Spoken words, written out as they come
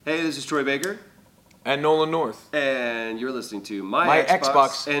Hey, this is Troy Baker. And Nolan North. And you're listening to My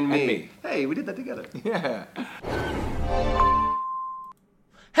Xbox and Me. Hey, we did that together. Yeah.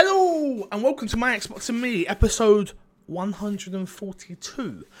 Hello, and welcome to My Xbox and Me, episode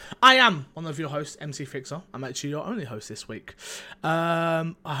 142. I am one of your hosts, MC Fixer. I'm actually your only host this week.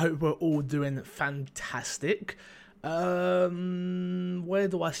 I hope we're all doing fantastic. Where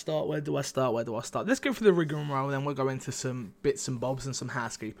do I start? Let's go for the rigmarole, then we'll go into some bits and bobs and some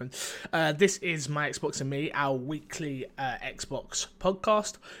housekeeping. This is My Xbox and Me, our weekly Xbox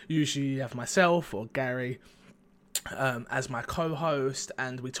podcast. Usually you have myself or Gary as my co-host,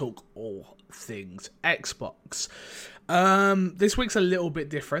 and we talk all things Xbox. This week's a little bit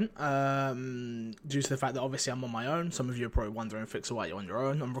different due to the fact that obviously I'm on my own. Some of you are probably wondering, Fixer, why you're on your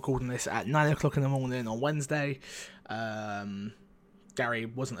own. I'm recording this at 9 o'clock in the morning on Wednesday. Gary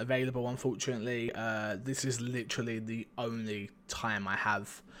wasn't available, unfortunately. This is literally the only time I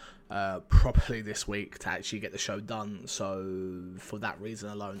have properly this week to actually get the show done. So for that reason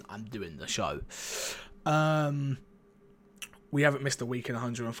alone, I'm doing the show. We haven't missed a week in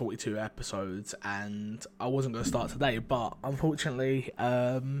 142 episodes, and I wasn't going to start today, but unfortunately,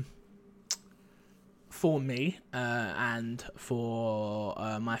 for me and for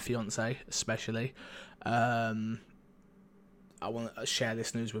my fiance especially, I want to share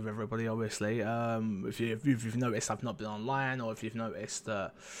this news with everybody, obviously. If you've noticed I've not been online, or if you've noticed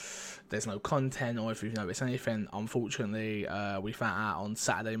that there's no content, or if you've noticed anything, unfortunately, we found out on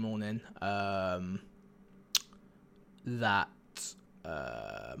Saturday morning that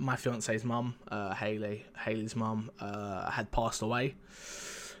my fiance's mum, Haley's mum, had passed away.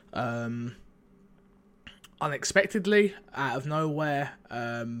 Unexpectedly, out of nowhere,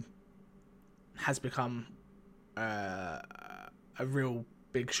 has become a real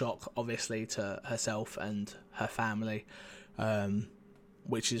big shock, obviously, to herself and her family,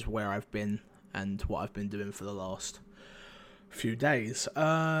 which is where I've been and what I've been doing for the last few days.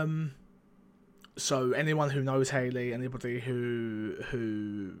 So anyone who knows Haley, anybody who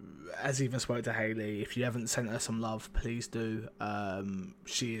has even spoke to Haley, if you haven't sent her some love, please do.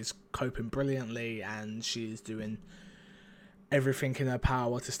 She is coping brilliantly, and she is doing everything in her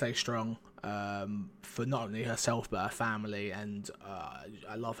power to stay strong, for not only herself but her family, and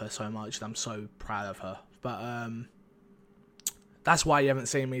I love her so much, and I'm so proud of her. But that's why you haven't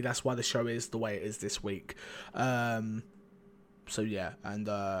seen me, that's why the show is the way it is this week. So yeah, and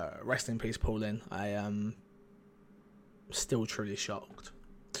rest in peace, Pauline. I am still truly shocked.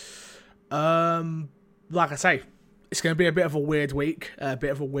 Like I say, it's going to be a bit of a weird week, a bit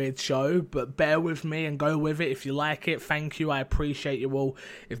of a weird show, but bear with me and go with it. If you like it, thank you. I appreciate you all.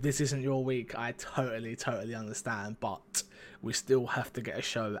 If this isn't your week, I totally understand, but we still have to get a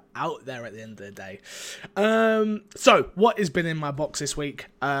show out there at the end of the day. So, what has been in my box this week?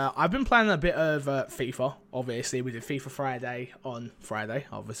 I've been playing a bit of FIFA, obviously. We did FIFA Friday on Friday,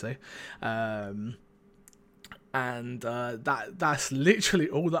 obviously. And that's literally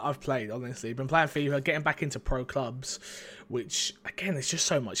all that I've played, honestly. Been playing FIFA, getting back into pro clubs, which, again, it's just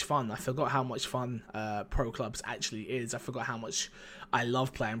so much fun. I forgot how much fun pro clubs actually is. I forgot how much I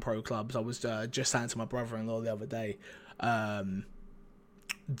love playing pro clubs. I was just saying to my brother-in-law the other day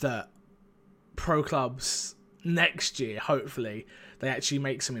that pro clubs next year, hopefully, they actually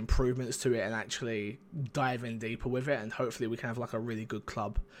make some improvements to it and actually dive in deeper with it, and hopefully we can have like a really good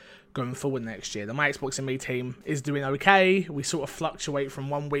club going forward next year. The My Xbox and Me team is doing okay. We sort of fluctuate from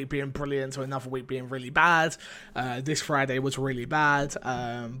one week being brilliant to another week being really bad. This Friday was really bad,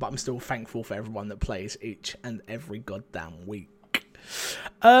 but I'm still thankful for everyone that plays each and every goddamn week.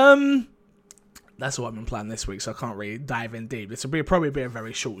 That's what I've been planning this week, so I can't really dive in deep. This will probably be a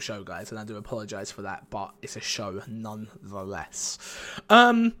very short show, guys, and I do apologise for that, but it's a show nonetheless.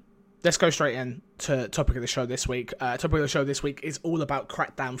 Let's go straight in to topic of the show this week. Topic of the show this week is all about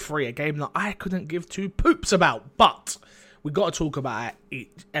Crackdown 3, a game that I couldn't give two poops about, but we got to talk about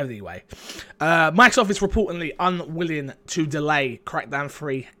it anyway. Microsoft is reportedly unwilling to delay Crackdown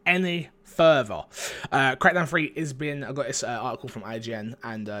 3 any further. Crackdown 3 has been, I got this article from IGN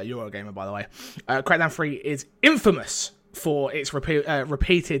and Eurogamer, by the way. Crackdown 3 is infamous for its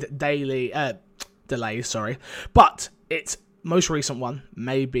repeated daily delays, but its most recent one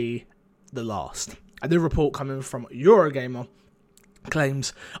may be the last. A new report coming from Eurogamer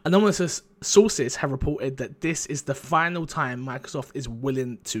claims anonymous sources have reported that this is the final time Microsoft is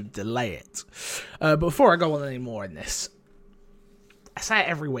willing to delay it. But before I go on any more in this, I say it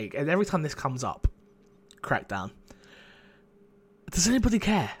every week, and every time this comes up, Crackdown, does anybody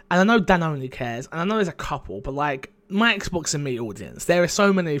care? And I know Dan only cares, and I know there's a couple, but like, My Xbox and Me audience, there are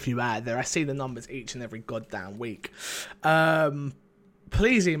so many of you out there. I see the numbers each and every goddamn week.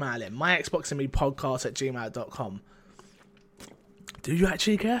 please email him, myxboxandmepodcast@gmail.com. Do you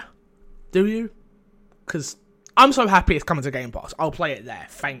actually care? Do you? Because I'm so happy it's coming to Game Pass. I'll play it there,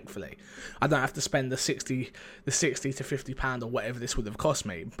 thankfully. I don't have to spend the 60 to £50 or whatever this would have cost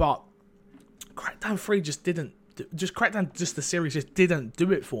me. But Crackdown 3 the series just didn't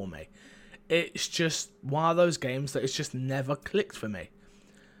do it for me. It's just one of those games that it's just never clicked for me.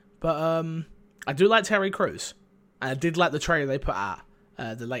 But I do like Terry Crews. And I did like the trailer they put out,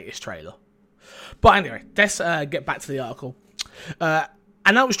 the latest trailer. But anyway, let's get back to the article.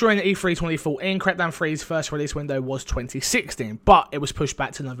 Announced during the E3 2014, Crackdown 3's first release window was 2016, but it was pushed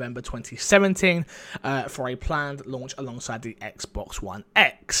back to November 2017 for a planned launch alongside the Xbox One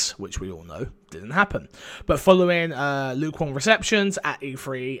X, which we all know didn't happen. But following lukewarm receptions at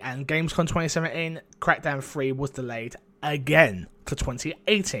E3 and Gamescom 2017, Crackdown 3 was delayed again to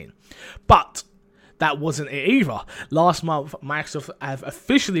 2018. But that wasn't it either. Last month, Microsoft have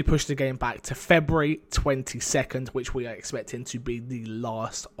officially pushed the game back to February 22nd, which we are expecting to be the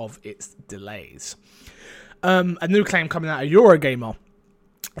last of its delays. A new claim coming out of Eurogamer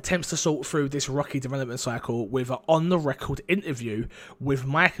attempts to sort through this rocky development cycle with an on-the-record interview with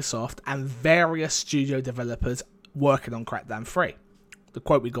Microsoft and various studio developers working on Crackdown 3. The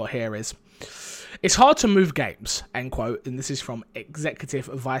quote we got here is, "It's hard to move games," end quote, and this is from Executive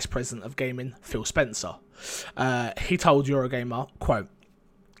Vice President of Gaming, Phil Spencer. He told Eurogamer, quote,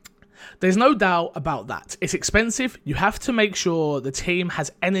 "There's no doubt about that. It's expensive. You have to make sure the team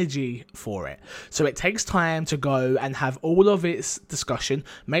has energy for it. So it takes time to go and have all of its discussion.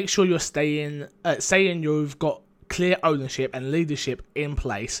 Make sure you're saying you've got clear ownership and leadership in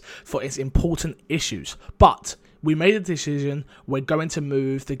place for its important issues. But we made a decision. We're going to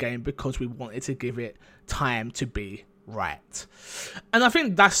move the game because we wanted to give it time to be right." And I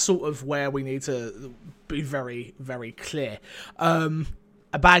think that's sort of where we need to be very, very clear. A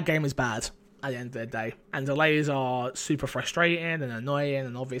bad game is bad at the end of the day. And delays are super frustrating and annoying.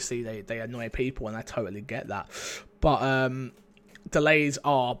 And obviously they annoy people, and I totally get that. But delays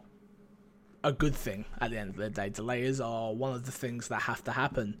are a good thing at the end of the day. Delays are one of the things that have to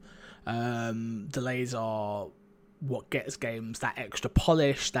happen. Delays are what gets games that extra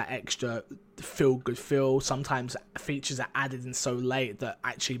polish, that extra feel-good feel. Sometimes features are added in so late that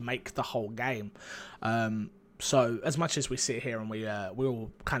actually make the whole game. So as much as we sit here and we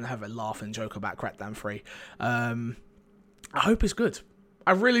all kind of have a laugh and joke about Crackdown 3, I hope it's good.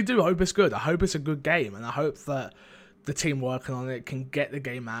 I really do hope it's good. I hope it's a good game, and I hope that the team working on it can get the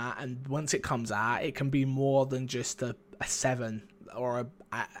game out, and once it comes out, it can be more than just a 7 or a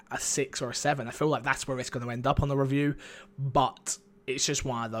 6 or a 7. I feel like that's where it's going to end up on the review, but it's just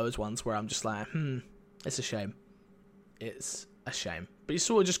one of those ones where I'm just like, it's a shame. It's a shame. But you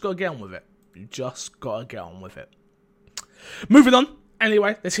sort of just got to get on with it. You just got to get on with it. Moving on.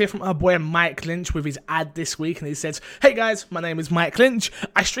 Anyway, let's hear from our boy Mike Lynch with his ad this week, and he says, "Hey guys, my name is Mike Lynch.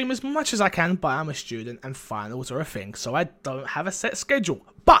 I stream as much as I can, but I'm a student and finals are a thing, so I don't have a set schedule.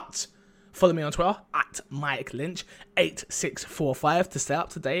 But follow me on Twitter at Mike Lynch 8645 to stay up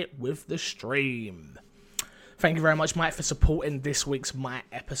to date with the stream." Thank you very much, Mike, for supporting this week's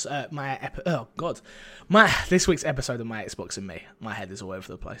this week's episode of My Xbox and Me. My head is all over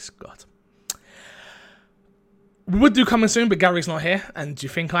the place. God. We would do coming soon, but Gary's not here. And do you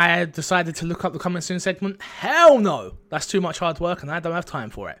think I decided to look up the coming soon segment? Hell no! That's too much hard work, and I don't have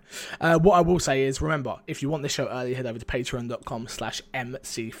time for it. What I will say is, remember, if you want this show early, head over to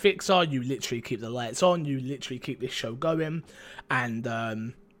patreon.com/mcfixer. You literally keep the lights on. You literally keep this show going. And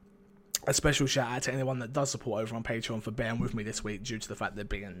a special shout out to anyone that does support over on Patreon for bearing with me this week due to the fact there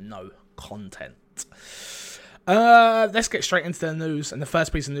being no content. Let's get straight into the news, and the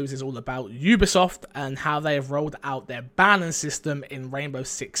first piece of news is all about Ubisoft and how they have rolled out their balance system in Rainbow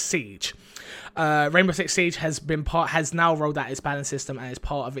Six Siege. Rainbow Six Siege has now rolled out its balance system and is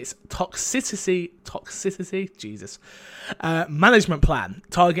part of its toxicity management plan,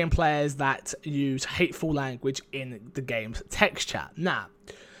 targeting players that use hateful language in the game's text chat. Now,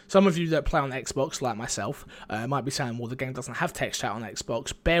 some of you that play on Xbox, like myself, might be saying, well, the game doesn't have text chat on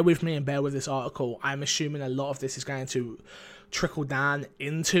Xbox. Bear with me and bear with this article. I'm assuming a lot of this is going to trickle down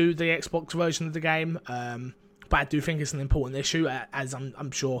into the Xbox version of the game. But I do think it's an important issue, as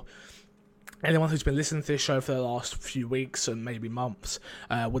I'm sure anyone who's been listening to this show for the last few weeks and maybe months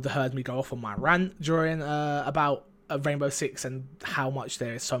would have heard me go off on my rant during about Rainbow Six and how much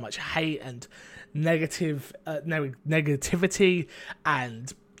there is so much hate and negativity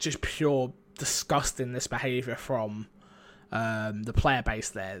and just pure disgustingness behaviour from the player base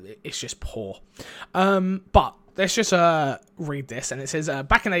there. It's just poor. But let's just read this, and it says,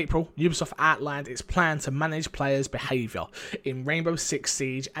 back in April, Ubisoft outlined its plan to manage players' behaviour in Rainbow Six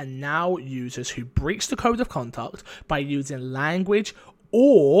Siege, and now users who breach the code of conduct by using language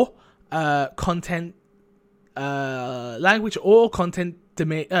or content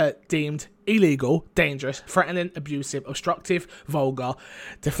deemed illegal, dangerous, threatening, abusive, obstructive, vulgar,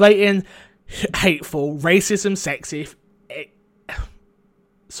 deflating, hateful, racism, sexist,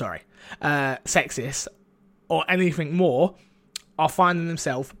 or anything more, are finding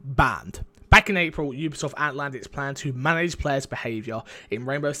themselves banned. Back in April, Ubisoft outlined its plan to manage players' behaviour in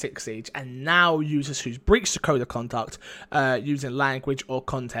Rainbow Six Siege, and now users who breach the code of conduct using language or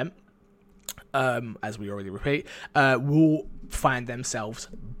content, as we already repeat, will find themselves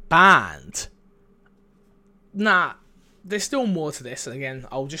banned. Nah, there's still more to this, and again,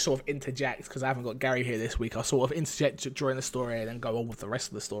 I'll just sort of interject, because I haven't got Gary here this week. I'll sort of interject during the story and then go on with the rest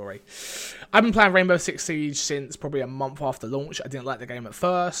of the story. I've been playing Rainbow Six Siege since probably a month after launch. I didn't like the game at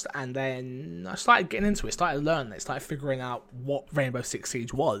first, and then I started getting into it, started learning it, started figuring out what Rainbow Six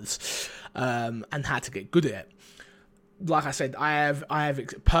Siege was, and how to get good at it. Like I said, I've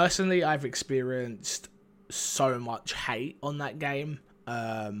experienced so much hate on that game,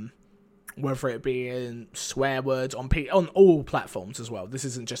 whether it be in swear words on all platforms as well. This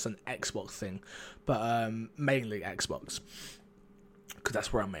isn't just an Xbox thing, but mainly Xbox, because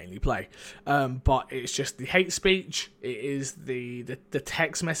that's where I mainly play. But it's just the hate speech. It is the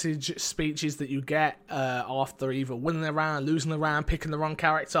text message speeches that you get after either winning a round, losing a round, picking the wrong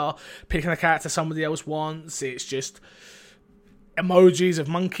character, picking a character somebody else wants. It's just emojis of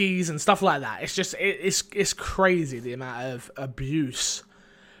monkeys and stuff like that. It's just it's crazy the amount of abuse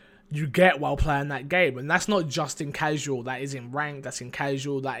you get while playing that game, and that's not just in casual. That is in ranked. That's in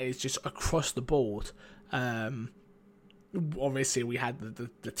casual. That is just across the board. Obviously, we had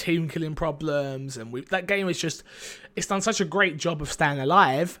the team killing problems, and that game is just, it's done such a great job of staying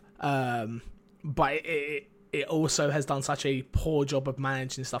alive, but it also has done such a poor job of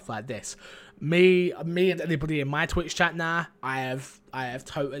managing stuff like this. Me and anybody in my Twitch chat now, I have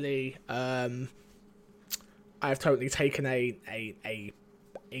totally taken a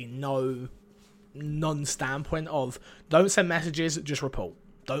non-standpoint of don't send messages, just report.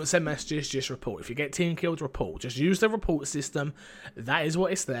 Don't send messages, just report. If you get team killed, report. Just use the report system. That is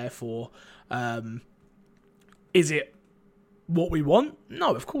what it's there for. Is it what we want?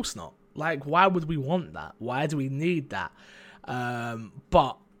 No, of course not. Like, why would we want that? Why do we need that?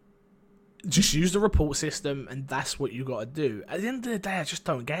 But just use the report system, and that's what you got to do. At the end of the day, I just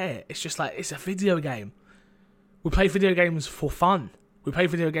don't get it. It's just like, it's a video game. We play video games for fun. We play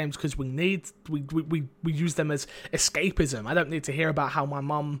video games because we use them as escapism. I don't need to hear about how my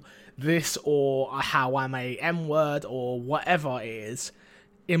mum this, or how I'm a M-word, or whatever it is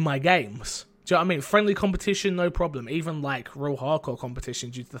in my games. Do you know what I mean? Friendly competition, no problem. Even like real hardcore competition,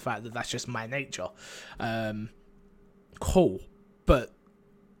 due to the fact that that's just my nature. Cool. But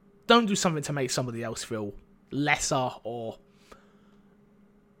don't do something to make somebody else feel lesser, or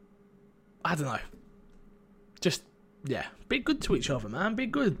I don't know. Just, yeah, be good to each other, man. Be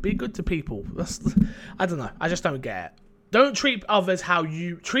good to people. I don't know. I just don't get it. Don't treat others how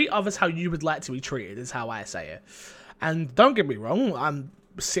you would like to be treated, is how I say it. And don't get me wrong, I'm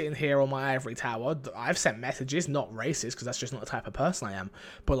sitting here on my ivory tower. I've sent messages, not racist, because that's just not the type of person I am.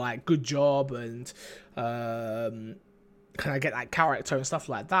 But like, good job, and can I get that character and stuff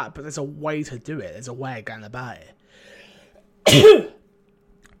like that. But there's a way to do it. There's a way of going about it.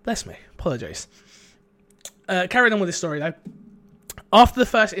 Bless me. Apologise. Carrying on with this story, though. After the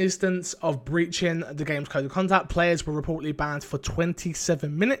first instance of breaching the game's code of conduct, players were reportedly banned for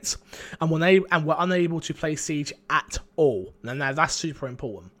 27 minutes and were unable to play Siege at all. Now that's super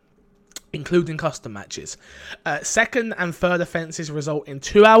important, including custom matches. Second and third offences result in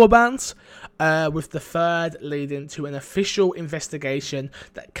 2-hour bans, with the third leading to an official investigation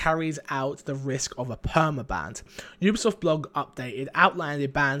that carries out the risk of a permaban. Ubisoft blog updated outlined the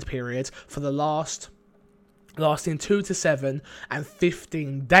ban periods for the lasting 2 to 7 and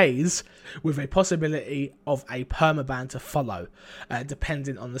 15 days, with a possibility of a permaban to follow,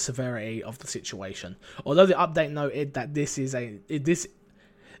 depending on the severity of the situation. Although the update noted that this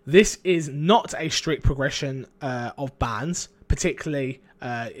is not a strict progression of bans, particularly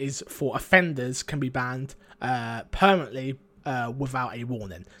is for offenders can be banned permanently without a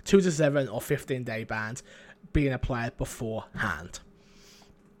warning. 2 to 7 or 15-day bans being applied beforehand.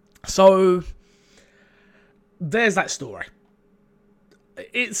 So there's that story.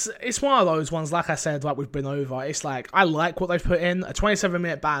 It's one of those ones, like I said, like we've been over. It's like, I like what they've put in. A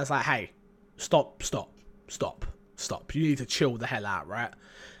 27-minute ban is like, hey, stop. You need to chill the hell out, right?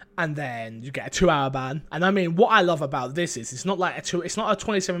 and then you get a 2-hour ban. And I mean, what I love about this is it's not like it's not a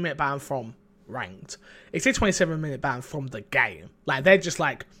 27-minute ban from ranked. It's a 27-minute ban from the game. Like, they're just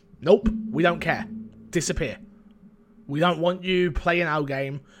like, nope, we don't care. Disappear. We don't want you playing our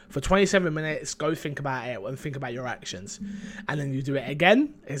game for 27 minutes. Go think about it and think about your actions. And then you do it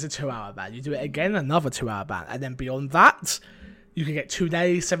again, it's a 2-hour ban. You do it again, another 2-hour ban. And then beyond that, you can get 2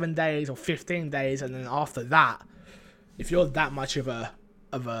 days, 7 days, or 15 days. And then after that, if you're that much of a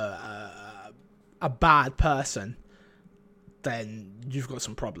bad person, then you've got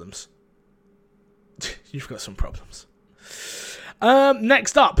some problems. You've got some problems.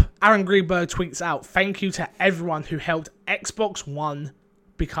 Next up, Aaron Greenberg tweets out, "Thank you to everyone who helped Xbox One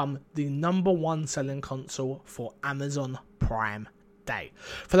become the #1 selling console for Amazon Prime Day."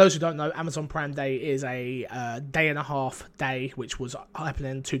 For those who don't know, Amazon Prime Day is a day and a half day, which was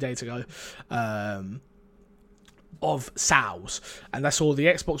happening 2 days ago, of sales. And that's all the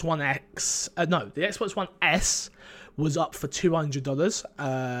Xbox One X, the Xbox One S was up for $200,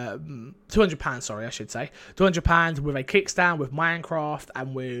 £200, sorry, I should say. £200 with a kickstand, with Minecraft,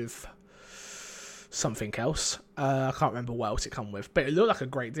 and with something else. I can't remember what else it come with, but it looked like a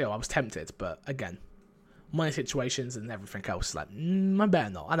great deal. I was tempted, but again, money situations and everything else, like, I better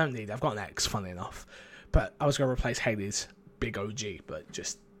not. I don't need it. I've got an X, funny enough. But I was going to replace Haley's big OG, but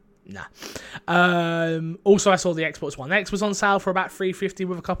just... nah. Also, I saw the Xbox One X was on sale for about $350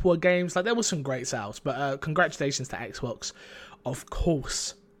 with a couple of games. Like, there was some great sales, but congratulations to Xbox, of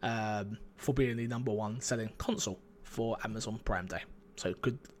course, for being the #1 selling console for Amazon Prime Day. So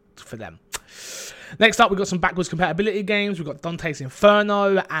good for them. Next up, we've got some backwards compatibility games. We've got Dante's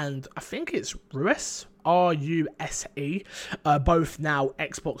Inferno and I think it's Ruse, R-U-S-E, both now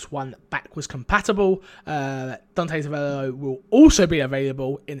Xbox One backwards compatible. Dante's Inferno will also be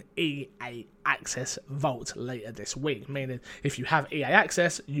available in EA Access Vault later this week, meaning if you have EA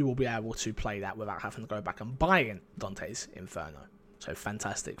Access, you will be able to play that without having to go back and buy Dante's Inferno. So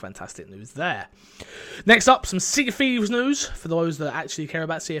fantastic news there. Next up, some Sea of Thieves news for those that actually care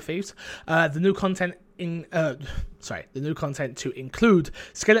about Sea of Thieves. The new content to include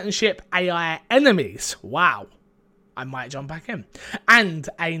skeleton ship AI enemies. Wow. I might jump back in. And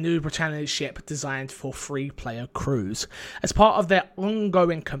a new Britannia ship designed for 3-player crews. As part of their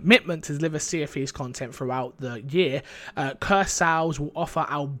ongoing commitment to deliver Sea of Thieves content throughout the year, Curse Sales will offer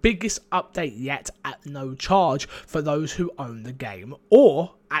our biggest update yet at no charge for those who own the game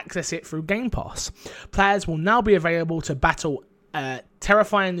or access it through Game Pass. Players will now be available to battle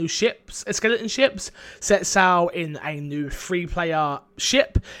terrifying new ships, skeleton ships, set sail in a new 3-player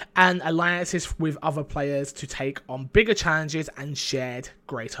ship, and alliances with other players to take on bigger challenges and shared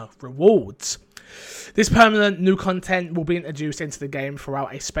greater rewards. This permanent new content will be introduced into the game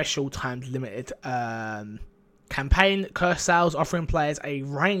throughout a special timed limited campaign, Curse Sales, offering players a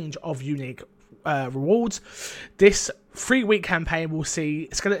range of unique rewards. This 3-week campaign will see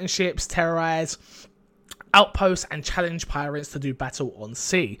skeleton ships terrorize outposts and challenge pirates to do battle on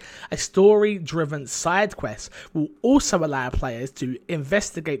sea. A story-driven side quest will also allow players to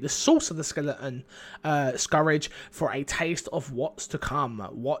investigate the source of the skeleton scourge for a taste of what's to come.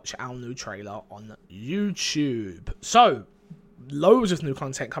 Watch our new trailer on YouTube. So, loads of new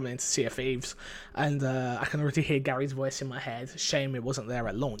content coming into Sea of Thieves, and I can already hear Gary's voice in my head. Shame it wasn't there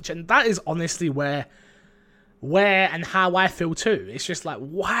at launch, and that is honestly where and how I feel too. It's just like,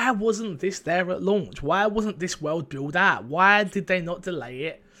 why wasn't this there at launch? Why wasn't this world built out? Why did they not delay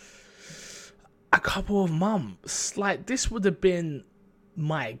it a couple of months? Like, this would have been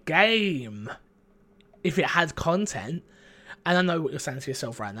my game if it had content. And I know what you're saying to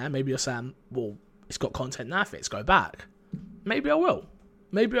yourself right now. Maybe you're saying, well, it's got content now, let's go back. Maybe I will.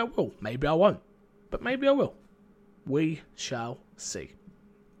 Maybe I will. Maybe I won't. But maybe I will. We shall see.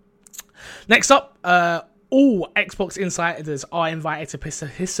 Next up, all Xbox insiders are invited to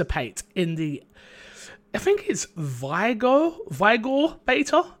participate in the, I think it's Vigor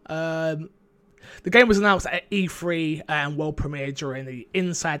beta. The game was announced at E3 and world premiered during the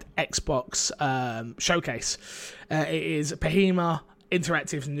Inside Xbox showcase. It is Pahima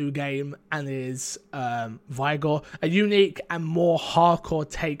Interactive's new game and is Vigor, a unique and more hardcore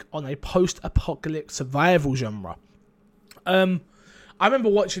take on a post-apocalyptic survival genre. I remember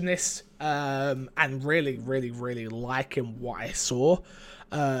watching this and really liking what I saw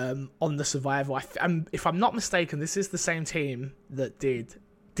on the survival. If I'm not mistaken, this is the same team that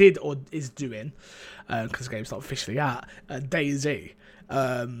did or is doing, because the game's not officially out, DayZ,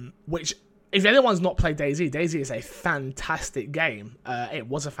 which, if anyone's not played DayZ is a fantastic game. It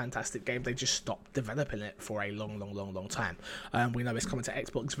was a fantastic game. They just stopped developing it for a long time. We know it's coming to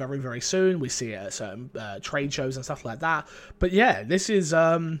Xbox very soon. We see it at certain trade shows and stuff like that. But yeah, this is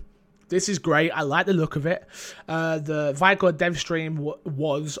This is great. I like the look of it. The Vigor dev stream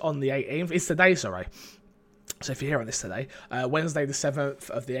was on the 18th. It's today, sorry. So if you're hearing this today, Wednesday the 7th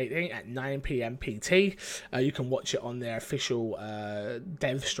of the 18th at 9 p.m. PT, you can watch it on their official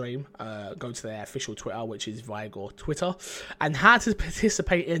dev stream. Go to their official Twitter, which is Vigor Twitter. And how to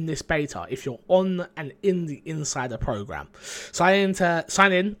participate in this beta if you're on and in the Insider program. Sign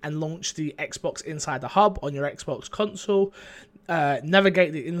in and launch the Xbox Insider Hub on your Xbox console.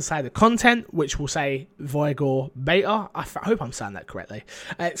 Navigate the insider content, which will say Vigor Beta. I hope I'm saying that correctly.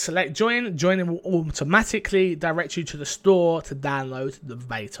 Select join. Joining will automatically direct you to the store to download the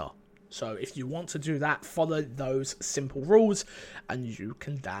beta. So if you want to do that, follow those simple rules and you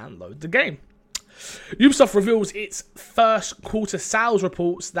can download the game. Ubisoft reveals its first quarter sales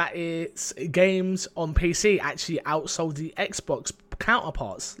reports that its games on PC actually outsold the Xbox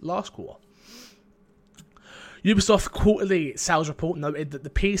counterparts last quarter. Ubisoft quarterly sales report noted that the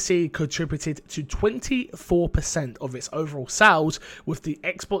PC contributed to 24% of its overall sales, with the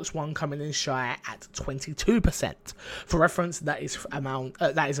Xbox One coming in shy at 22%. For reference, that is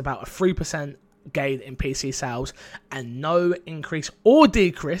about a 3% gain in PC sales and no increase or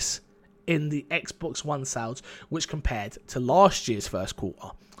decrease in the Xbox One sales, which compared to last year's first quarter.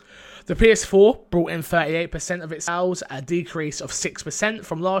 The PS4 brought in 38% of its sales, a decrease of 6%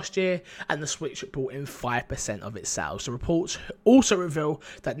 from last year, and the Switch brought in 5% of its sales. The reports also reveal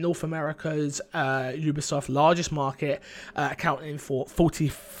that North America's Ubisoft largest market, accounting for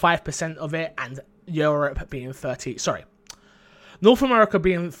 45% of it, and Europe being North America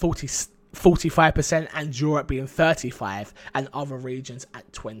being 45% and Europe being 35%, and other regions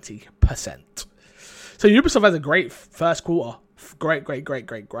at 20%. So Ubisoft has a great first quarter. Great.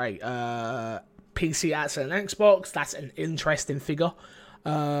 PC ads and Xbox, that's an interesting figure.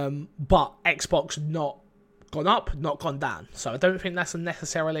 But Xbox not gone up, not gone down. So I don't think that's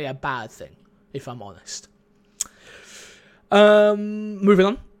necessarily a bad thing, if I'm honest. Moving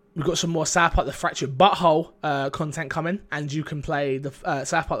on. We've got some more South Park The Fractured Butthole content coming, and you can play the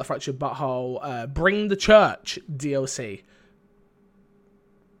South Park The Fractured Butthole Bring the Church DLC.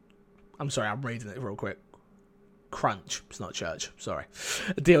 I'm sorry, I'm reading it real quick. Crunch, it's not church, sorry.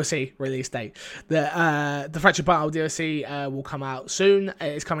 DLC release date. The Fractured Butthole DLC will come out soon.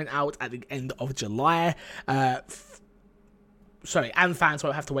 It's coming out at the end of July. And fans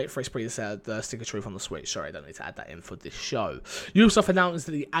won't have to wait for the Stick of Truth on the Switch. Sorry, I don't need to add that in for this show. Ubisoft announced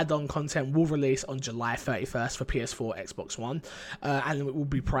that the add-on content will release on July 31st for PS4, Xbox One, and it will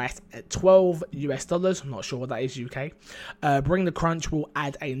be priced at $12. I'm not sure what that is UK. Bring the Crunch will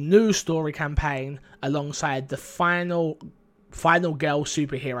add a new story campaign alongside the final girl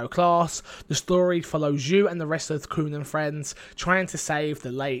superhero class. The story follows you and the rest of Coon and friends trying to save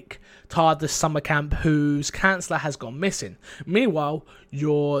the Lake TARDIS summer camp whose counsellor has gone missing. Meanwhile,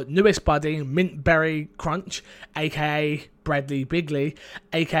 your newest buddy, Mintberry Crunch, aka Bradley Bigley,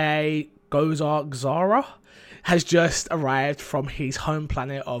 aka Gozark Zara, has just arrived from his home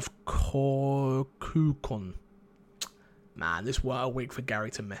planet of Korkukon. Man, this what a week for Gary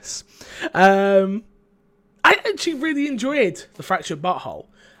to miss. I actually really enjoyed The Fractured Butthole.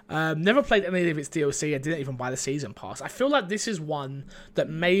 Never played any of its DLC. I didn't even buy the Season Pass. I feel like this is one that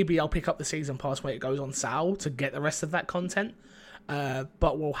maybe I'll pick up the Season Pass when it goes on sale to get the rest of that content.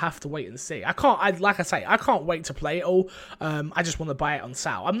 But we'll have to wait and see. I can't wait to play it all. I just want to buy it on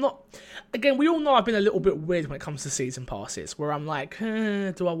sale. Again, we all know I've been a little bit weird when it comes to Season Passes, where I'm like,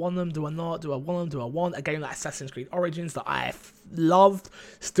 do I want them? Do I not? Do I want them? Do I want a game like Assassin's Creed Origins that I loved?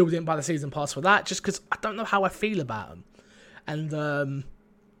 Still didn't buy the Season Pass for that, just because I don't know how I feel about them. And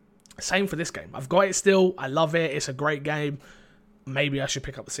same for this game. I've got it still. I love it. It's a great game. Maybe I should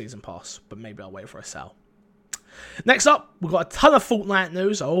pick up the Season Pass, but maybe I'll wait for a sale. Next up, we've got a ton of Fortnite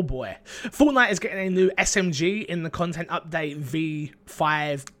news. Oh boy. Fortnite is getting a new SMG in the content update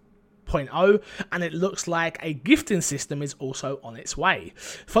V5.0, and it looks like a gifting system is also on its way.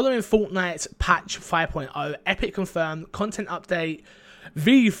 Following Fortnite's patch 5.0, Epic confirmed content update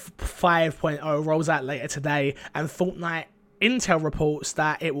V5.0 rolls out later today, and Fortnite Intel reports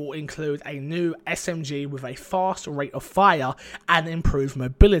that it will include a new SMG with a fast rate of fire and improved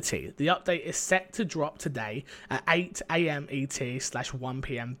mobility. The update is set to drop today at 8 AM ET/1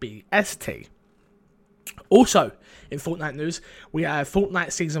 PM BST. Also, in Fortnite news, we have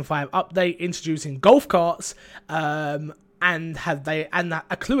Fortnite Season 5 update introducing golf carts, and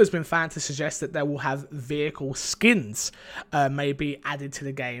a clue has been found to suggest that they will have vehicle skins may be added to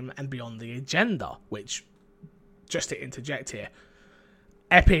the game and be on the agenda, which, just to interject here,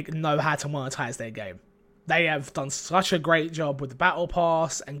 Epic know how to monetize their game. They have done such a great job with the Battle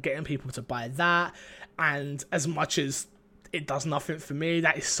Pass and getting people to buy that, and as much as it does nothing for me.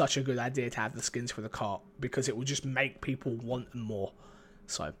 That is such a good idea to have the skins for the cart, because it will just make people want more.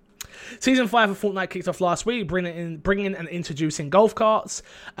 So, Season 5 of Fortnite kicked off last week, bringing in and introducing golf carts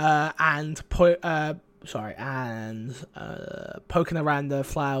and poking around the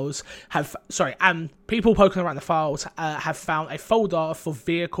files people poking around the files have found a folder for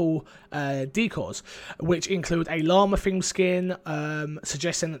vehicle decors, which include a llama themed skin,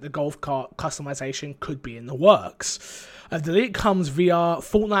 suggesting that the golf cart customization could be in the works. The leak comes via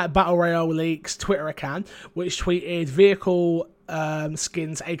Fortnite Battle Royale Leaks Twitter account, which tweeted vehicle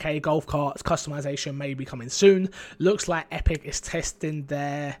skins, aka golf carts customization may be coming soon. Looks like Epic is testing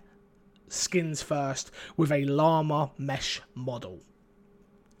their skins first with a llama mesh model.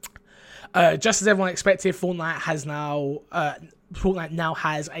 Just as everyone expected, Fortnite now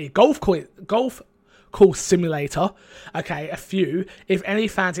has a golf course simulator. Okay, a few. If any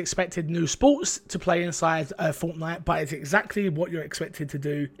fans expected new sports to play inside Fortnite, but it's exactly what you're expected to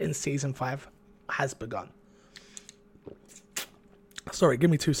do in Season 5 has begun. Sorry, give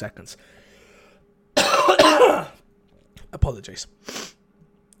me 2 seconds. Apologies.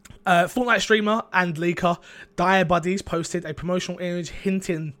 Fortnite streamer and leaker Dire Buddies posted a promotional image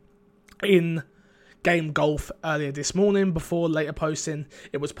hinting in-game golf earlier this morning, before later posting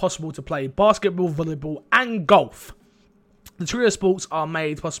it was possible to play basketball, volleyball and golf. The trio of sports are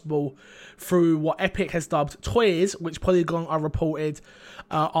made possible through what Epic has dubbed toys, which Polygon are reported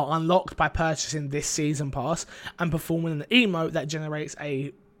are unlocked by purchasing this season pass and performing an emote that generates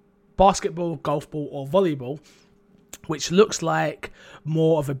a basketball, golf ball or volleyball, which looks like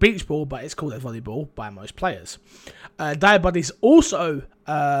more of a beach ball, but it's called a volleyball by most players. Dire Buddies also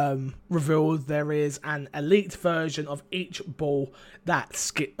revealed there is an elite version of each ball that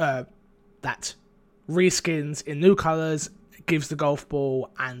reskins in new colours, gives the golf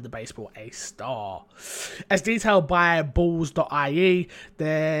ball and the baseball a star. As detailed by balls.ie,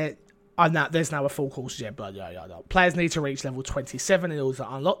 there's now a full course. Players need to reach level 27 in order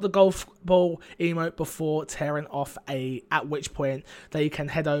to unlock the golf ball emote before tearing off at which point they can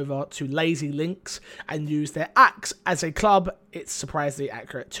head over to Lazy Links and use their axe as a club. It's surprisingly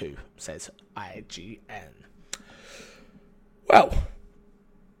accurate too, says IGN. Well,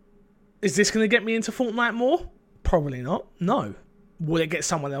 is this going to get me into Fortnite more? Probably not. No. Will it get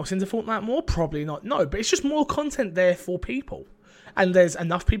someone else into Fortnite more? Probably not. No, but it's just more content there for people. And there's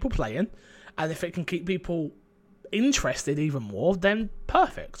enough people playing, and if it can keep people interested even more, then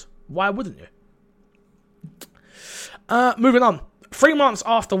perfect. Why wouldn't you? Moving on. 3 months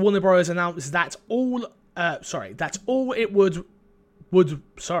after Warner Bros. Announced that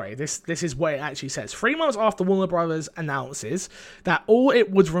this is what it actually says. 3 months after Warner Bros. Announces that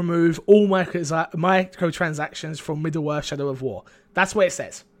it would remove all microtransactions from Middle-earth Shadow of War. That's what it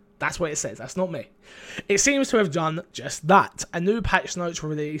says. That's what it says. That's not me. It seems to have done just that. A new patch note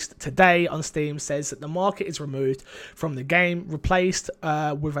released today on Steam says that the market is removed from the game, replaced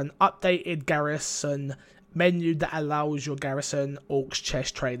with an updated garrison menu that allows your garrison, orcs,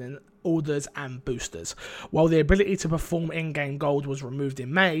 chest training, orders and boosters. While the ability to perform in-game gold was removed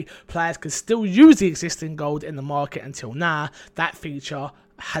in May, players could still use the existing gold in the market until now. That feature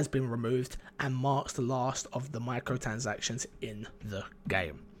has been removed and marks the last of the microtransactions in the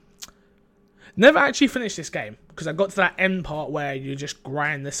game. Never actually finished this game because I got to that end part where you just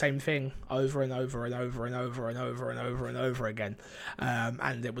grind the same thing over and over and over and over and over and over and over again,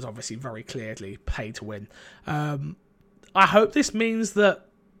 and it was obviously very clearly pay to win. I hope this means that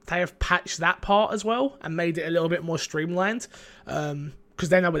they have patched that part as well and made it a little bit more streamlined, because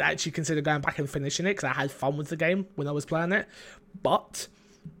then I would actually consider going back and finishing it because I had fun with the game when I was playing it. But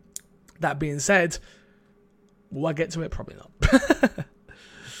that being said, will I get to it? Probably not.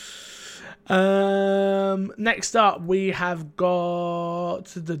 Next up, we have got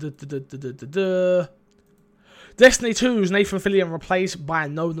Destiny 2's Nathan Fillion replaced by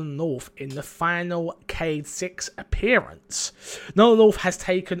Nolan North in the final Cade 6 appearance. Nolan North has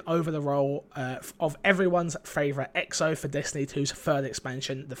taken over the role of everyone's favourite EXO for Destiny 2's third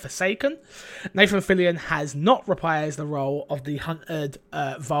expansion, The Forsaken. Nathan Fillion has not reprised the role of the hunted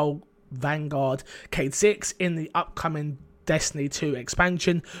Vanguard Cade 6 in the upcoming Destiny 2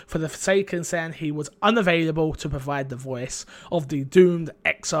 expansion for The Forsaken, saying he was unavailable to provide the voice of the doomed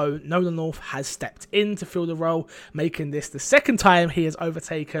EXO. Nolan North has stepped in to fill the role, making this the second time he has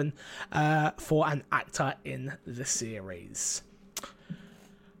overtaken for an actor in the series.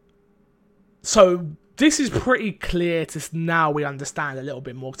 So this is pretty clear to now we understand a little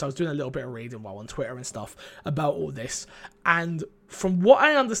bit more, because I was doing a little bit of reading while on Twitter and stuff about all this, and from what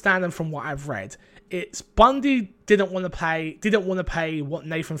I understand and from what I've read, it's Bungie didn't want to pay what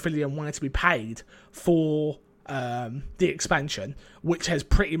Nathan Fillion wanted to be paid for the expansion, which has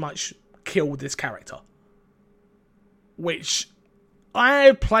pretty much killed this character. Which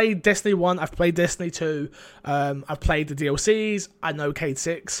I played Destiny 1, I've played Destiny 2, I've played the DLCs, I know Cayde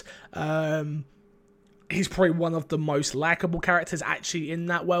 6. He's probably one of the most likable characters actually in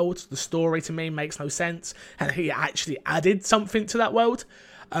that world. The story to me makes no sense, and he actually added something to that world.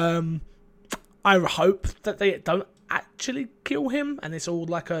 I hope that they don't actually kill him, and it's all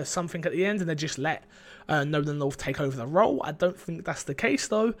like a something at the end, and they just let Nolan North take over the role. I don't think that's the case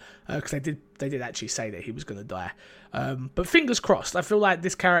though, because they did actually say that he was going to die. But fingers crossed. I feel like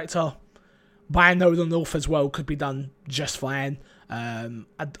this character, by Nolan North as well, could be done just fine.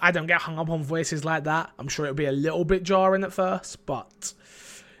 I don't get hung up on voices like that. I'm sure it'll be a little bit jarring at first, but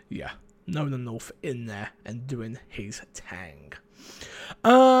yeah, Nolan North in there and doing his tang.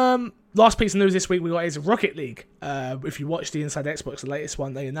 Last piece of news this week we got is Rocket League. If you watch the Inside Xbox, the latest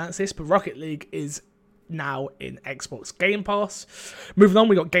one, they announced this, but Rocket League is now in Xbox Game Pass. Moving on,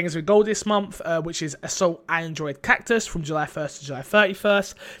 we got Games with Gold this month, which is Assault Android Cactus from July 1st to July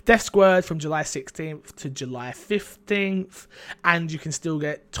 31st, Death Squared from July 16th to July 15th, and you can still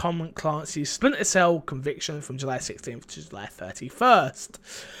get Tom Clancy's Splinter Cell Conviction from July 16th to July 31st.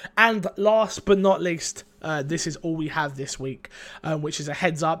 And last but not least, this is all we have this week, which is a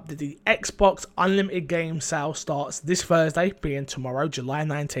heads up that the Xbox Unlimited Game Sale starts this Thursday, being tomorrow, July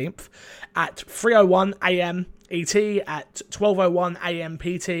 19th, at 3:01 AM ET, at 12:01 AM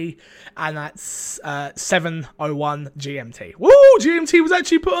PT, and at 7:01 GMT. Woo! GMT was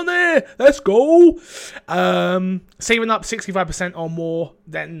actually put on there. Let's go. Saving up 65% or more,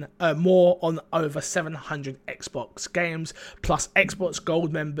 then more on over 700 Xbox games. Plus, Xbox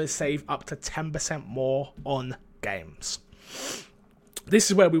Gold members save up to 10% more on games.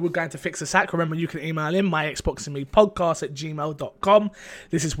 This is where we were going to fix the sack. Remember, you can email in myxboxandmepodcast@gmail.com.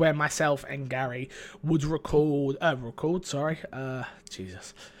 This is where myself and Gary would would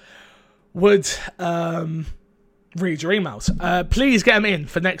read your emails. Please get them in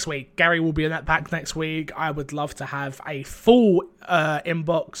for next week. Gary will be in that back next week. I would love to have a full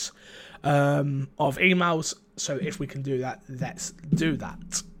inbox of emails. So if we can do that, let's do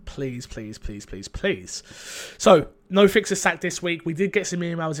that. Please, please, please, please, please. So, no fixer sack this week. We did get some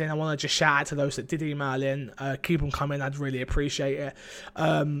emails in. I want to just shout out to those that did email in. Keep them coming. I'd really appreciate it.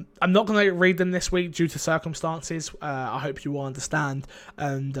 I'm not going to read them this week due to circumstances. I hope you will understand.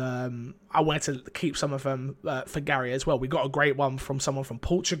 And I wanted to keep some of them for Gary as well. We got a great one from someone from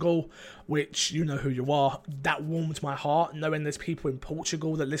Portugal, which you know who you are. That warmed my heart, knowing there's people in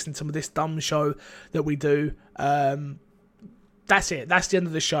Portugal that listen to this dumb show that we do. That's it. That's the end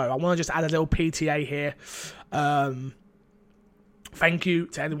of the show. I want to just add a little PTA here. Thank you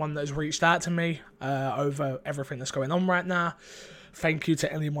to anyone that has reached out to me over everything that's going on right now. Thank you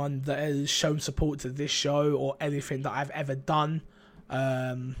to anyone that has shown support to this show or anything that I've ever done.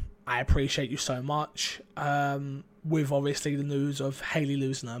 I appreciate you so much. With obviously the news of Hayley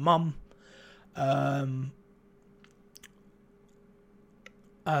losing her mum.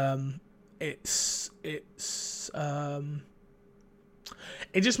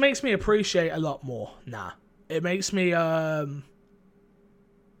 It just makes me appreciate a lot more now. It makes me I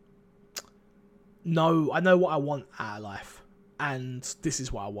know what I want out of life, and this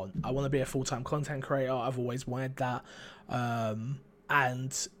is what I want. I want to be a full-time content creator. I've always wanted that,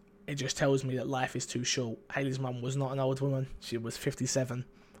 and it just tells me that life is too short. Hayley's mum was not an old woman. She was 57,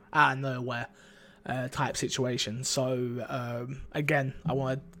 out of nowhere type situation. So again, I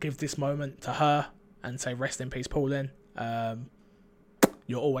want to give this moment to her and say rest in peace, Pauline.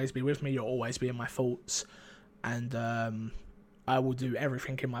 You'll always be with me. You'll always be in my thoughts. And I will do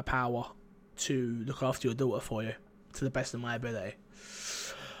everything in my power to look after your daughter for you to the best of my ability.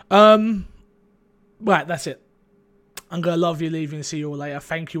 Right, that's it. I'm going to love you, leave you, and see you all later.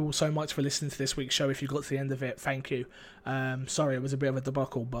 Thank you all so much for listening to this week's show. If you got to the end of it, thank you. Sorry, it was a bit of a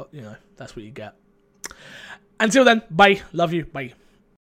debacle, but, you know, that's what you get. Until then, bye. Love you. Bye.